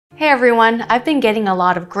Hey everyone, I've been getting a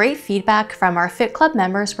lot of great feedback from our Fit Club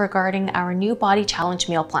members regarding our new body challenge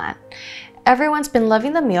meal plan. Everyone's been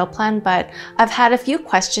loving the meal plan, but I've had a few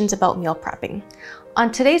questions about meal prepping.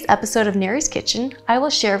 On today's episode of Nary'S Kitchen, I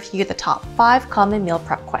will share with you the top 5 common meal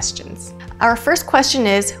prep questions. Our first question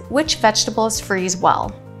is, which vegetables freeze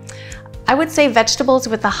well? I would say vegetables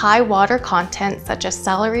with a high water content such as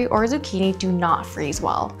celery or zucchini do not freeze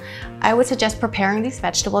well. I would suggest preparing these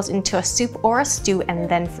vegetables into a soup or a stew and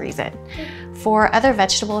then freeze it. For other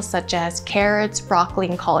vegetables such as carrots, broccoli,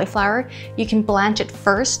 and cauliflower, you can blanch it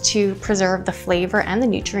first to preserve the flavor and the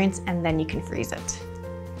nutrients, and then you can freeze it.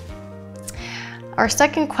 Our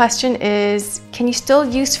second question is, can you still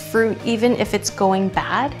use fruit even if it's going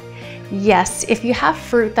bad? Yes, if you have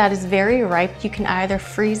fruit that is very ripe, you can either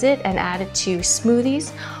freeze it and add it to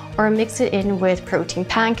smoothies or mix it in with protein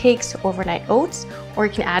pancakes, overnight oats, or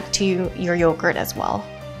you can add it to your yogurt as well.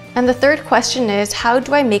 And the third question is, how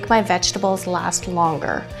do I make my vegetables last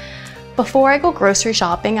longer? Before I go grocery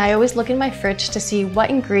shopping, I always look in my fridge to see what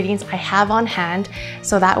ingredients I have on hand,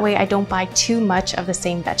 so that way I don't buy too much of the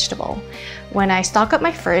same vegetable. When I stock up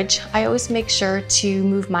my fridge, I always make sure to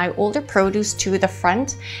move my older produce to the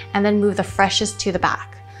front and then move the freshest to the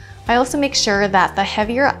back. I also make sure that the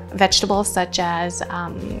heavier vegetables such as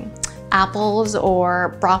apples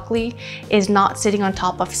or broccoli is not sitting on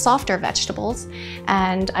top of softer vegetables,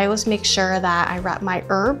 and I always make sure that I wrap my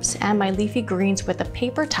herbs and my leafy greens with a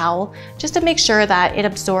paper towel just to make sure that it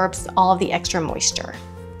absorbs all of the extra moisture.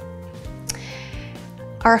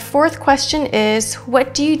 Our fourth question is,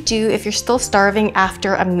 what do you do if you're still starving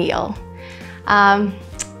after a meal?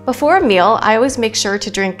 Before a meal, I always make sure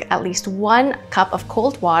to drink at least 1 cup of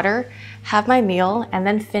cold water, have my meal, and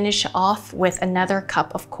then finish off with another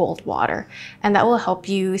cup of cold water, and that will help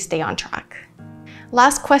you stay on track.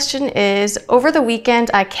 Last question is, over the weekend,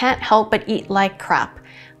 I can't help but eat like crap.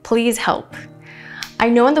 Please help. I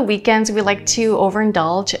know on the weekends we like to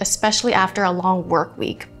overindulge, especially after a long work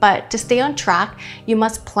week, but to stay on track, you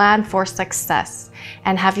must plan for success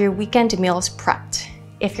and have your weekend meals prepped.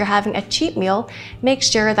 If you're having a cheat meal, make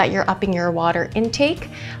sure that you're upping your water intake,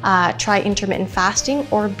 try intermittent fasting,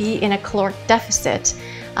 or be in a caloric deficit.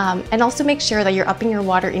 And also make sure that you're upping your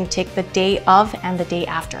water intake the day of and the day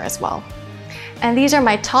after as well. And these are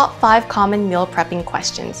my top 5 common meal prepping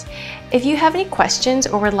questions. If you have any questions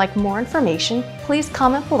or would like more information, please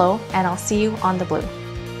comment below and I'll see you on the blue.